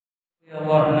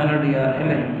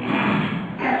நல்லடியார்களே,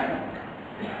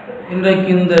 இன்றைக்கு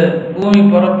இந்த பூமி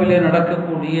பரப்பிலே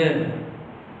நடக்கக்கூடிய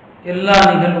எல்லா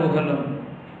நிகழ்வுகளும்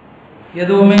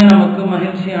எதுவுமே நமக்கு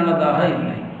மகிழ்ச்சியானதாக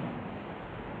இல்லை.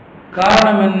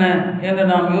 காரணம் என்ன என்று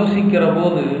நாம் யோசிக்கிற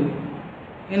போது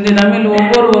இன்று நம்மில்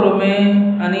ஒவ்வொருவருமே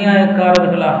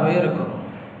அநியாயக்காரர்களாகவே இருக்கிறோம்.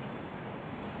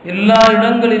 எல்லா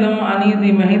இடங்களிலும்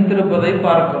அநீதி மிகைத்திருப்பதை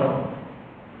பார்க்கிறோம்.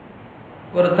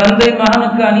 ஒரு தந்தை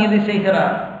மகனுக்கு அநீதி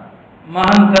செய்கிறார்,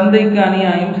 மகன் தந்தைக்கு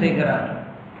அநியாயம் செய்கிறார்.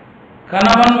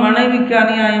 கணவன் மனைவிக்கு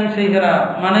அநியாயம் செய்கிறார்,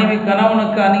 மனைவி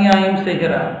கணவனுக்கு அநியாயம்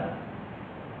செய்கிறார்.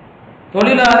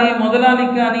 தொழிலாளி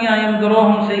முதலாளிக்கு அநியாயம்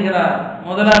துரோகம் செய்கிறார்,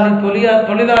 முதலாளி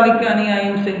தொழிலாளிக்கு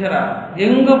அநியாயம் செய்கிறார்.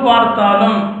 எங்கு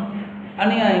பார்த்தாலும்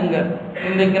அநியாயங்கள்.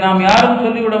 இன்றைக்கு நாம் யாரும்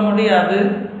சொல்லிவிட முடியாது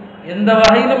எந்த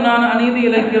வகையிலும் நான் அநீதி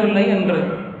இழைக்கவில்லை என்று.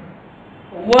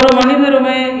 ஒவ்வொரு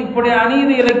மனிதருமே இப்படி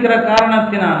அநீதி இழைக்கிற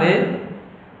காரணத்தினாலே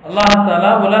அல்லாஹ் தஆலா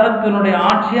உலகத்தினுடைய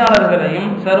ஆட்சியாளர்களையும்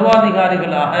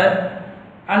சர்வாதிகாரிகளாக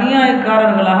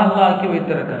அநியாயக்காரர்களாக அல்லாஹ் ஆக்கி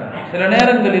வைத்திருக்கிறார். சில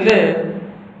நேரங்களிலே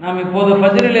நாம் இப்போது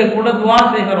ஃபஜ்ரிலே கூட துவா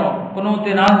செய்கிறோம்.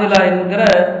 குனூத்தி நாசிலா என்கிற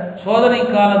சோதனை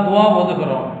கால துவா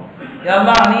ஓதுகிறோம்.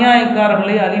 யாரெல்லாம்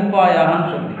அநியாயக்காரர்களை அழிப்பாயான்னு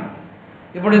சொல்லி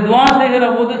இப்படி துவா செய்கிற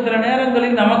போது சில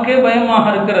நேரங்களில் நமக்கே பயமாக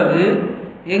இருக்கிறது,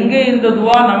 எங்கே இந்த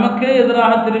துவா நமக்கே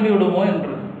எதிராக திரும்பி விடுமோ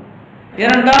என்று.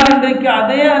 ஏனென்றால் இன்றைக்கு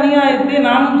அதே அநியாயத்தை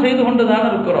நாமும் செய்து கொண்டுதான்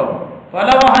இருக்கிறோம். பல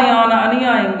வகையான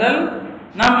அநியாயங்கள்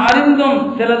நாம் அறிந்தும்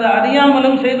சிலது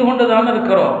அறியாமலும் செய்து கொண்டுதான்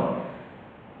இருக்கிறோம்.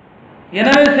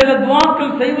 எனவே சில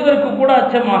துவாக்கள் செய்வதற்கு கூட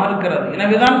அச்சமாக இருக்கிறது.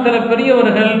 எனவேதான் சில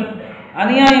பெரியவர்கள்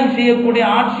அநியாயம் செய்யக்கூடிய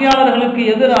ஆட்சியாளர்களுக்கு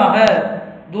எதிராக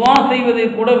துவா செய்வதை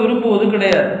கூட விரும்புவது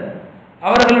கிடையாது.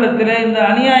 அவர்களிடத்திலே இந்த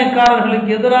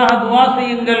அநியாயக்காரர்களுக்கு எதிராக துவா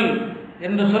செய்யுங்கள்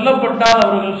என்று சொல்லப்பட்டால்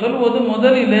அவர்கள் சொல்வது,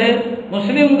 முதலிலே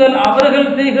முஸ்லிம்கள் அவர்கள்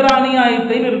செய்கிற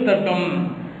அநியாயத்தை நிறுத்தட்டும்.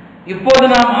 இப்போது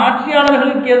நாம்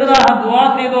ஆட்சியாளர்களுக்கு எதிராக துவா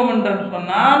செய்தோம் என்று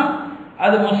சொன்னால்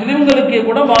அது முஸ்லிம்களுக்கே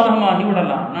கூட பாதகமாகி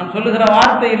விடலாம். நான் சொல்லுகிற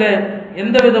வார்த்தையில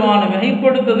எந்த விதமான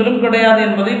மிகைப்படுத்துதலும் கிடையாது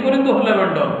என்பதை புரிந்து கொள்ள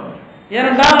வேண்டும்.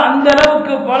 ஏனென்றால் அந்த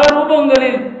அளவுக்கு பல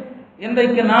ரூபங்களில்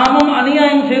இன்றைக்கு நாமும்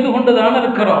அநியாயம் செய்து கொண்டுதான்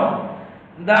இருக்கிறோம்.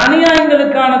 இந்த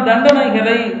அநியாயங்களுக்கான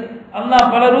தண்டனைகளை அல்லாஹ்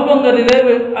பல ரூபங்களிலே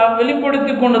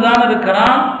வெளிப்படுத்தி கொண்டுதான்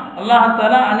இருக்கிறான். அல்லாஹ்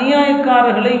தஆலா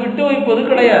அநியாயக்காரர்களை விட்டு வைப்பது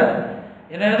கிடையாது.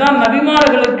 எனவேதான்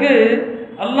நபிமார்களுக்கு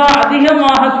அல்லாஹ்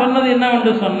அதிகமாக சொன்னது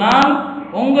என்னவென்று சொன்னால்,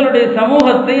 உங்களுடைய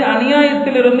சமூகத்தை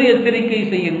அநியாயத்திலிருந்து எச்சரிக்கை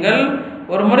செய்யுங்கள்.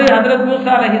 ஒரு முறை ஹஜ்ரத்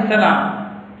மூசா அலைஹிஸ்ஸலாம்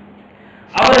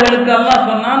அவர்களுக்கு அல்லாஹ்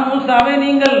சொன்னான், மூசாவை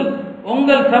நீங்கள்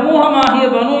உங்கள் சமூகமாகிய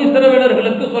பனு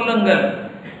இஸ்ரவேலர்களுக்கு சொல்லுங்கள்,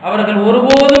 அவர்கள்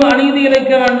ஒருபோதும் அநீதி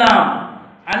இழைக்க வேண்டாம்,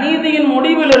 அநீதியின்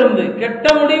முடிவிலிருந்து கெட்ட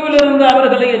முடிவிலிருந்து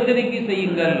அவர்களை எச்சரிக்கை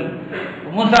செய்யுங்கள்.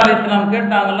 மூசா அலைஹிஸ்ஸலாம்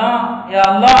கேட்டாங்களாம், யா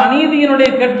அல்லாஹ், அநீதியினுடைய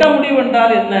கெட்ட முடிவு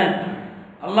என்றால் என்ன?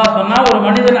 அல்லாஹ் சொன்னா, ஒரு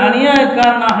மனிதன்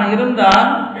அநியாயக்காரனாக இருந்தால்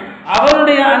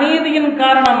அவனுடைய அநீதியின்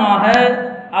காரணமாக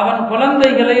அவன்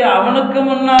குழந்தைகளை அவனுக்கு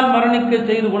முன்னால் மரணிக்க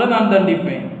செய்து கூட நான்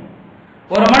தண்டிப்பேன்.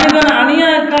 ஒரு மனிதன்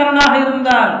அநியாயக்காரனாக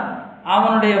இருந்தால்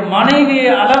அவனுடைய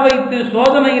மனைவியை அளவைத்து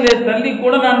சோதனையிலே தள்ளி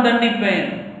கூட நான் தண்டிப்பேன்.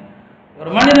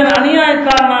 ஒரு மனிதன்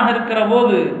அநியாயக்காரனாக இருக்கிற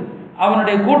போது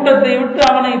அவனுடைய கூட்டத்தை விட்டு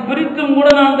அவனை பிரித்தும் கூட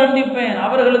நான் தண்டிப்பேன்.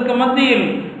 அவர்களுக்கு மத்தியில்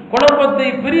குழப்பத்தை,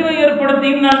 பிரிவை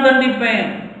ஏற்படுத்தியும் நான் தண்டிப்பேன்.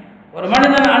 ஒரு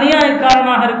மனிதன்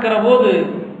அநியாயக்காரனாக இருக்கிற போது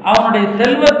அவனுடைய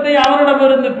செல்வத்தை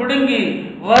அவனிடமிருந்து பிடுங்கி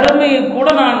வறுமையை கூட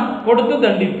நான் கொடுத்து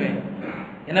தண்டிப்பேன்.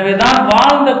 எனவேதான்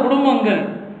வாழ்ந்த குடும்பங்கள்,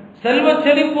 செல்வ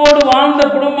செழிப்போடு வாழ்ந்த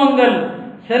குடும்பங்கள்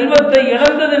செல்வத்தை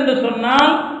இழந்தது என்று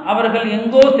சொன்னால் அவர்கள்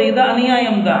எங்கோ செய்த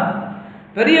அநியாயம்தான்.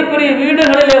 பெரிய பெரிய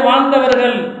வீடுகளிலே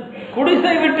வாழ்ந்தவர்கள்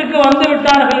குடிசை வீட்டுக்கு வந்து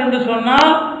விட்டார்கள் என்று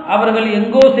சொன்னால் அவர்கள்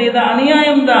எங்கோ செய்த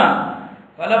அநியாயம்தான்.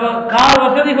 பல கார்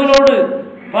வசதிகளோடு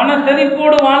பண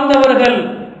செழிப்போடு வாழ்ந்தவர்கள்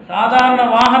சாதாரண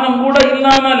வாகனம் கூட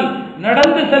இல்லாமல்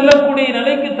நடந்து செல்லக்கூடிய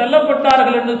நிலைக்கு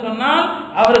தள்ளப்பட்டார்கள் என்று சொன்னால்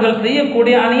அவர்கள்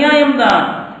செய்யக்கூடிய அநியாயம்தான்.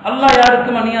 அல்லாஹ்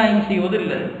யாருக்கும் அநியாயம்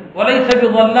செய்வதில்லை. வலைஸ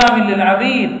பிظல்லாமில்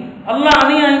அபீத், அல்லாஹ்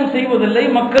அநியாயம் செய்வதில்லை.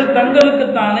 மக்கள்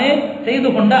தங்களுக்குத்தானே செய்து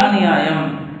கொண்ட அநியாயம்.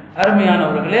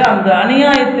 அருமையானவர்களே, அந்த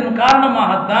அநியாயத்தின்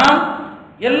காரணமாகத்தான்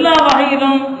எல்லா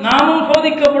வகையிலும் நாமும்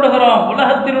சோதிக்கப்படுகிறோம்.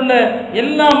 உலகத்தில் உள்ள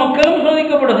எல்லா மக்களும்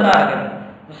சோதிக்கப்படுகிறார்கள்.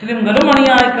 முஸ்லிம்களும்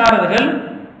அநியாயக்காரர்கள்,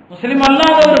 முஸ்லிம்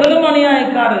அல்லாதவர்களும்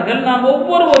அநியாயக்காரர்கள். நாம்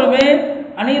ஒவ்வொருவருமே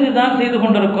அநீதிதான் செய்து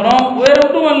கொண்டிருக்கிறோம்.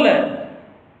 வேறொன்றும் அல்ல.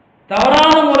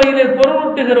 தவறான முறையிலே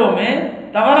பொருளூட்டுகிறோமே,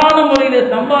 தவறான முறையிலே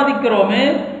சம்பாதிக்கிறோமே,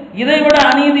 இதைவிட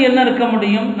அநீதி என்ன இருக்க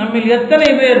முடியும்? நம்மில் எத்தனை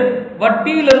பேர்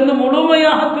வட்டியிலிருந்து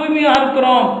முழுமையாக தூய்மையாக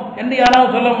இருக்கிறோம் என்று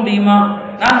யாராவது சொல்ல முடியுமா?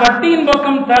 நான் வட்டியின்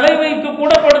பக்கம் தலை வைத்து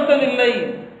கூட படுத்தவில்லை.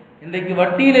 இன்றைக்கு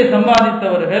வட்டியிலே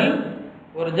சம்பாதித்தவர்கள்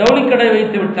ஒரு ஜவுளிக்கடை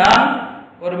வைத்து விட்டால்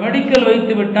ஒரு மெடிக்கல்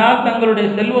வைத்து விட்டால் தங்களுடைய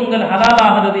செல்வங்கள் ஹலால்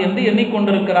ஆகிறது என்று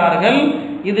எண்ணிக்கொண்டிருக்கிறார்கள்.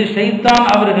 இது ஷைத்தான்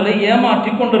அவர்களை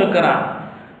ஏமாற்றி கொண்டிருக்கிறார்.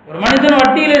 ஒரு மனிதன்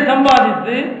வட்டியிலே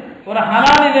சம்பாதித்து ஒரு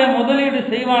ஹலாலிலே முதலீடு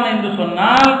செய்வான் என்று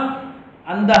சொன்னால்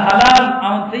அந்த ஹலால்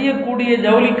அவன் செய்யக்கூடிய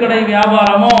ஜவுளிக்கடை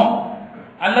வியாபாரமோ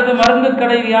அல்லது மருந்து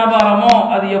கடை வியாபாரமோ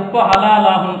அது எப்போ ஹலால்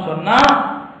ஆகும் சொன்னா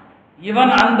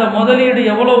இவன் அந்த முதலீடு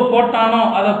எவ்வளவு போட்டானோ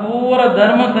அதை பூரா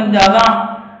தர்மம் செஞ்சாதான்,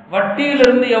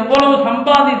 வட்டியிலிருந்து எவ்வளவு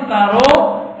சம்பாதித்தாரோ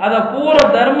அதை பூரா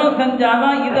தர்மம்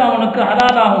செஞ்சாதான் இது அவனுக்கு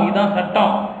ஹலால் ஆகும். இதுதான்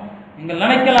சட்டம். நீங்கள்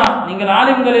நினைக்கலாம், நீங்கள்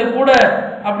ஆலிம்களே கூட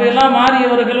அப்படியெல்லாம்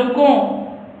மாறியவர்களுக்கும்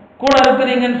கூட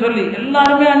இருக்கிறீங்கன்னு சொல்லி.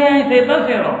 எல்லாருமே அநியாயம் செய்யத்தான்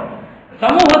செய்யறோம்.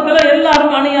 சமூகத்தில்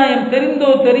எல்லாரும் அநியாயம்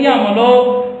தெரிந்தோ தெரியாமலோ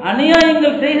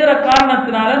அநியாயங்கள் செய்கிற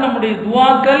காரணத்தினால நம்முடைய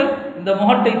துவாக்கள் இந்த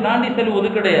முகட்டை தாண்டி செல்வது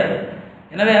கிடையாது.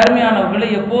 எனவே அருமையானவர்களை,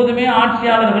 எப்போதுமே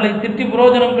ஆட்சியாளர்களை திட்டி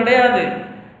பிரயோஜனம் கிடையாது.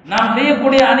 நாம்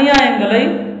செய்யக்கூடிய அநியாயங்களை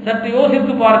சற்று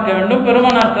யோசித்து பார்க்க வேண்டும்.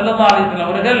 பெருமானார் ஸல்லல்லாஹு அலைஹி வஸல்லம்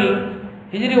அவர்கள்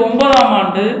ஹிஜ்ரி 9ஆம்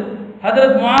ஆண்டு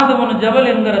ஹஜ்ரத் முஆத் இப்னு ஜபல்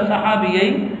என்கிற சஹாபியை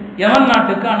யமன்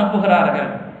நாட்டுக்கு அனுப்புகிறார்கள்.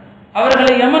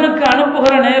 அவர்களை யமனுக்கு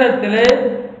அனுப்புகிற நேரத்திலே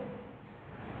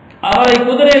அவரை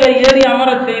குதிரையில ஏறி அமர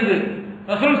செய்து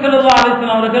ரசூல் ஸல்லல்லாஹு அலைஹி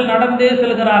வஸல்லம் அவர்கள் நடந்தே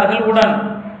செல்கிறார்கள். உடன்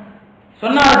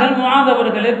சொன்னார்கள், முஆத்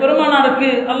அவர்களே, பெருமானாருக்கு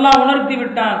அல்லாஹ் உணர்த்தி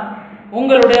விட்டான்,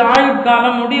 உங்களுடைய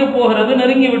ஆயுட்காலம் முடிய போகிறது,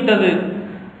 நெருங்கி விட்டது.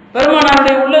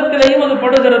 பெருமானாருடைய உள்ளத்திலேயும் அது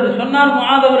படுகிறது. சொன்னார்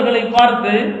முஆத் அவர்களை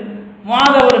பார்த்து,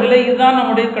 முஆத் அவர்களே, இதுதான்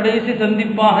நம்முடைய கடைசி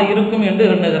சந்திப்பாக இருக்கும் என்று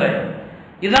எண்ணுகிறேன்,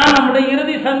 இதுதான் நம்முடைய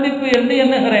இறுதி சந்திப்பு என்று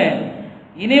எண்ணுகிறேன்.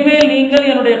 இனிமேல் நீங்கள்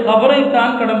என்னுடைய கபரை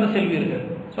தான் கடந்து செல்வீர்கள்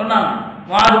சொன்னாங்க.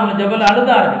 முஆத் இப்னு ஜபல்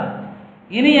அழுதார்கள்.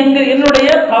 இனி என்னுடைய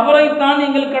கபரை தான்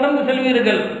நீங்கள் கடந்து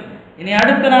செல்வீர்கள். இனி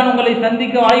அடுத்து நான் உங்களை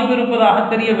சந்திக்க வாய்ப்பு இருப்பதாக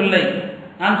தெரியவில்லை,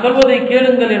 நான் சொல்வதை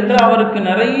கேளுங்கள் என்று அவருக்கு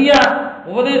நிறைய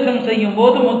உபதேசம் செய்யும்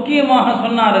போது முக்கியமாக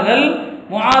சொன்னார்கள்,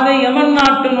 முஆதை யமன்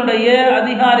நாட்டினுடைய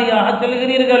அதிகாரியாக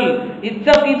செல்கிறீர்கள்,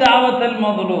 இத்தகி தாவத்தல்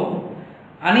மதுலூம்,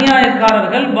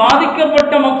 அநியாயக்காரர்கள்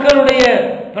பாதிக்கப்பட்ட மக்களுடைய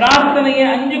பிரார்த்தனையை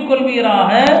அஞ்சு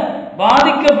கொள்வீராக,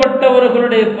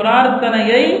 பாதிக்கப்பட்டவர்களுடைய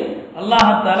பிரார்த்தனையை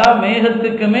அல்லாஹ் தஆலா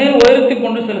மேகத்துக்கு மேல் உயர்த்தி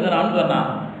கொண்டு செல்கிறான்னு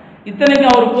சொன்னாங்க. இத்தனைக்கு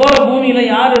அவர் போற பூமியில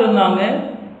யார் இருந்தாங்க?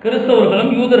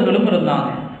 கிறிஸ்தவர்களும் யூதர்களும் இருந்தாங்க.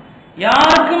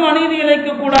 யாருக்கும் அநீதி இழைக்க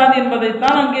கூடாது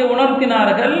என்பதைத்தான் அங்கே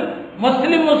உணர்த்தினார்கள்.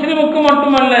 முஸ்லிமுக்கு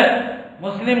மட்டுமல்ல,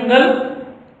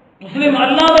 முஸ்லிம்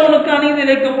அல்லாதவனுக்கு அநீதி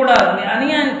இழைக்க கூடாது. நீ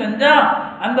அநியாயம் செஞ்சா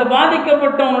அந்த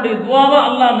பாதிக்கப்பட்டவனுடைய துவாவை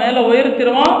அல்லாஹ் மேல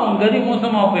உயர்த்திடுவான், உன் கதி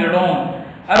மோசமா போயிடும்.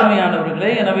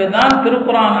 அருமையானவர்களே, எனவே தான்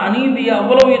திருக்குர்ஆன் அநீதியை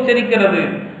அவ்வளவு எச்சரிக்கிறது.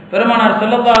 பெருமானார்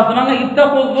ஸல்லல்லாஹு அலைஹி வஸல்லம் சொன்னாங்க,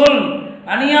 இத்தகுல்,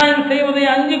 அநியாயம் செய்வதை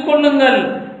அஞ்சு கொள்ளுங்கள்,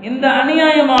 இந்த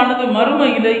அநியாயமானது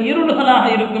மறுமையிலே இருள்களாக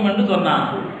இருக்கும் என்று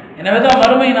சொன்னாங்க. எனவேதான்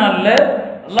மறுமை நாளில்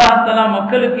அல்லாஹ் தஆலா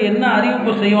மக்களுக்கு என்ன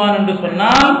அறிவிப்பு செய்வான் என்று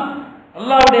சொன்னால்,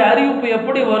 அல்லாஹ்வுடைய அறிவிப்பு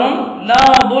எப்படி வரும்? லா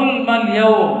துல்மல்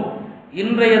யௌம்,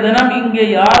 இன்றைய தினம் இங்கே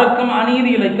யாருக்கும்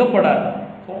அநீதி இழைக்கப்படாது.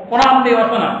 குர்ஆனுடைய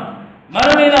வசனம்.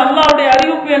 மறுமையில் அல்லாஹ்வுடைய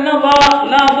அறிவிப்பு என்ன?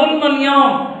 லா துல்மல்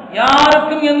யௌம்,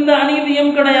 யாருக்கும் எந்த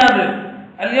அநீதியும் கிடையாது.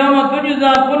 அல்யௌம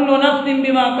துஜ்ஸா குல்லு நஃப்ஸின்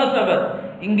பிமா கஸபத்,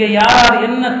 இங்கே யார்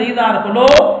என்ன செய்தார்களோ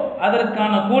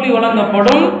அதற்கான கூலி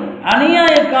வழங்கப்படும்.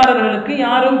 அநியாயக்காரர்களுக்கு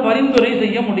யாரும் பரிந்துரை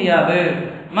செய்ய முடியாது.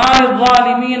 மா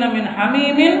லிஸ்ஸாலிமீன மின்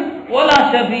ஹமீமின் வலா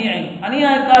ஷஃபீஇன்,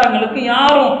 அநியாயக்காரங்களுக்கு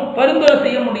யாரும் பரிந்துரை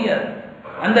செய்ய முடியாது.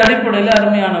 அந்த அடிப்படையில்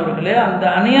அருமையானவர்களே, அந்த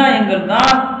அநியாயங்கள்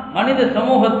தான் மனித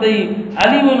சமூகத்தை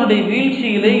அழிவினுடைய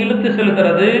வீழ்ச்சியிலே இழுத்து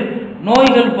செல்கிறது,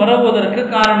 நோய்கள் பரவுவதற்கு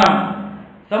காரணம்,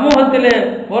 சமூகத்திலே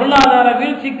பொருளாதார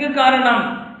வீழ்ச்சிக்கு காரணம்,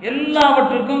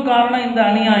 எல்லாவற்றுக்கும் காரணம் இந்த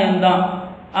அநியாயம்தான்.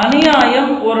 அநியாயம்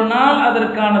ஒரு நாள்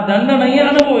அதற்கான தண்டனையை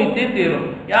அனுபவித்தே தீரும்,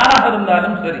 யாராக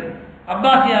இருந்தாலும் சரி.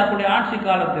 அப்பாசியாக்குடைய ஆட்சி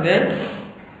காலத்திலே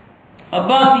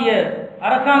அப்பாசிய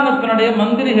அரசாங்கத்தினுடைய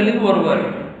மந்திரிகளில் ஒருவர்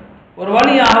ஒரு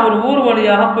வழியாக, ஒரு ஊர்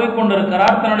வழியாக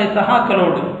போய்கொண்டிருக்கிறார் தன்னுடைய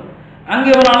சகாக்களோடு.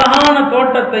 அங்கே ஒரு அழகான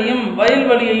தோட்டத்தையும்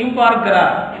வயல்வெளியையும்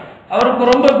பார்க்கிறார். அவருக்கு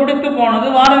ரொம்ப பிடித்து போனது,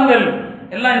 வாருங்கள்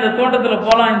எல்லாம் இந்த தோட்டத்தில்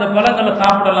போகலாம், இந்த பழங்களை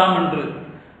சாப்பிடலாம் என்று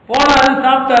போனாரு.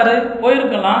 சாப்பிட்டாரு,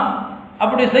 போயிருக்கலாம்.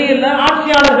 அப்படி செய்யல,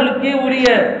 ஆட்சியாளர்களுக்கே உரிய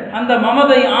அந்த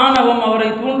மமதை ஆணவம் அவரை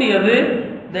தூண்டியது.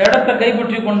 இந்த இடத்தை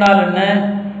கைப்பற்றி கொண்டால் என்ன,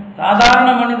 சாதாரண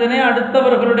மனிதனே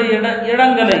அடுத்தவர்களுடைய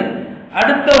இடங்களை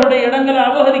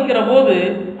அபகரிக்கிற போது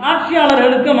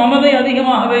ஆட்சியாளர்களுக்கு மமதை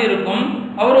அதிகமாகவே இருக்கும்.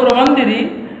 அவர் ஒரு மந்திரி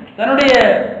தன்னுடைய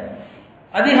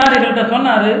அதிகாரிகள்கிட்ட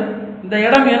சொன்னாரு, இந்த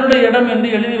இடம் என்னுடைய இடம் என்று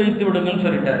எழுதி வைத்து விடுங்கள்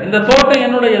சொல்லிட்டார். இந்த தோட்டம்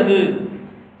என்னுடையது,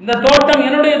 இந்த தோட்டம்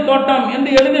என்னுடைய தோட்டம்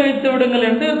என்று எழுதி வைத்து விடுங்கள்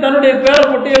என்று தன்னுடைய பேரை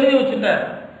போட்டு எழுதி வச்சுட்டார்.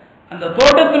 அந்த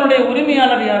தோட்டத்தினுடைய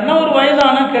உரிமையாளர் யாருன்னா ஒரு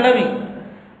வயதான கிழவி.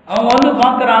 அவங்க வந்து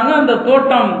பார்க்குறாங்க, அந்த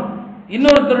தோட்டம்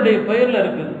இன்னொருத்தருடைய பெயர்ல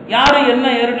இருக்குது. யாரு என்ன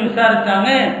ஏறுன்னு விசாரிச்சாங்க.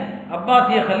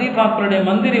 அப்பாசிய ஹலீஃபாக்களுடைய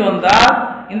மந்திரி வந்தார்,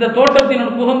 இந்த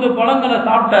தோட்டத்தினுடைய புகுந்து பழங்களை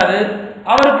சாப்பிட்டாரு.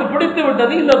 அவருக்கு பிடித்து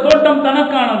விட்டது, இந்த தோட்டம்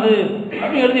தனக்கானது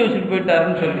அப்படின்னு எழுதி வச்சுட்டு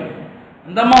போயிட்டாருன்னு சொல்லி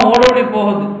அந்த அம்மா ஓடோடி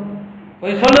போகுது,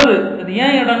 போய் சொல்லுது இது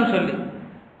ஏன் இடம்னு சொல்லி.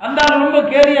 அந்த ஆள் ரொம்ப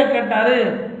கேரியா கேட்டாரு,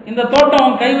 இந்த தோட்டம்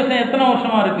உன் கைவசம் எத்தனை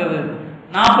வருஷமா இருக்குது?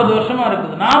 40 வருஷமா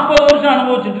இருக்குது. 40 வருஷம்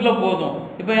அனுபவிச்சுட்டுல போதும்,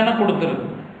 இப்போ எனக்கு கொடுத்துரு,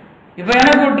 இப்போ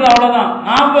எனக்கு விட்டுரு, அவ்வளோதான்.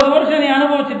 40 வருஷம் நீ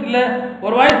அனுபவிச்சுட்டுல,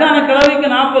 ஒரு வயசான கிழவிக்கு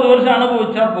 40 வருஷம்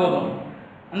அனுபவிச்சா போதும்.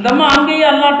 அந்த அம்மா அங்கேயே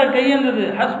அல்லாட்ட கையெழுந்தது,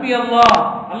 ஹஸ்பி அல்லாஹ்,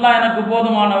 அல்லாஹ் எனக்கு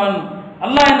போதுமானவன்,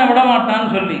 அல்லாஹ் என்ன விட மாட்டான்னு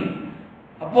சொல்லி.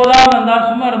 அப்போதான் அந்த ஆள்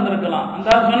சும்மா இருந்திருக்கலாம். அந்த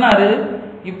ஆள் சொன்னாரு,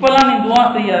 இப்பெல்லாம் நீ துவா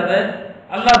செய்யாத,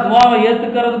 அல்லாஹ் துவாவை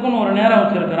ஏற்றுக்கிறதுக்குன்னு ஒரு நேரம்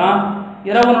வச்சிருக்கிறான்,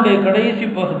 இரவனுடைய கடைசி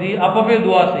பகுதி, அப்போ போய்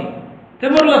துவா செய்.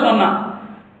 திமிர்ல சொன்னான்.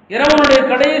 இரவனுடைய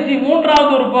கடைசி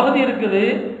 3வது ஒரு பகுதி இருக்குது,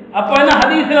 அப்போ என்ன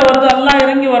ஹதீஸில் வருது, அல்லாஹ்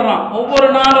இறங்கி வர்றான் ஒவ்வொரு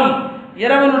நாளும்.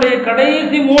 இரவனுடைய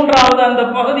கடைசி 3வது அந்த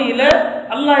பகுதியில்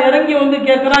அல்லாஹ் இறங்கி வந்து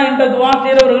கேட்குறான், என்ற துவா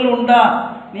செய்கிறவர்கள் உண்டா,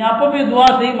 நீ அப்போ போய் துவா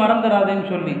செய், மறந்துடாதேன்னு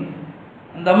சொல்லி.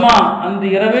 அந்த அம்மா அந்த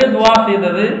இரவே துவா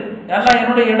செய்தது, எல்லாம்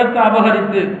என்னுடைய இடத்தை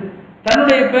அபகரித்து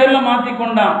தன்னுடைய பேரில் மாற்றி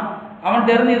கொண்டான், அவன்கிட்ட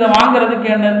இருந்து இதை வாங்குறதுக்கு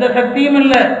என்ன எந்த சக்தியும்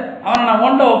இல்லை, அவனை நான்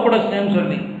ஒன்றை ஒப்படைச்சேன்னு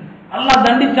சொல்லி அல்லாஹ்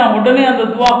தண்டிச்சான். உடனே அந்த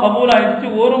துவா கபூல் ஆயிடுச்சு.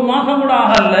 1 மாசம் கூட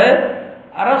ஆகல,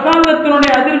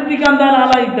 அரசாங்கத்தினுடைய அதிருப்திக்கு அந்த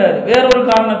ஆளாயிட்டார். வேறொரு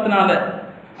காரணத்தினால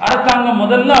அரசாங்கம்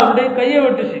முதல்ல அவருடைய கையை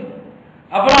வெட்டுச்சு,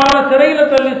 அப்புறம் அவரை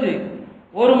சிறையில் தள்ளிச்சு.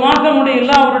 1 மாசம்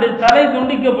முடியல, அவருடைய தலை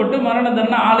துண்டிக்கப்பட்டு மரண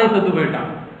தண்டனை, ஆளே செத்து போயிட்டான்.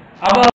 அவ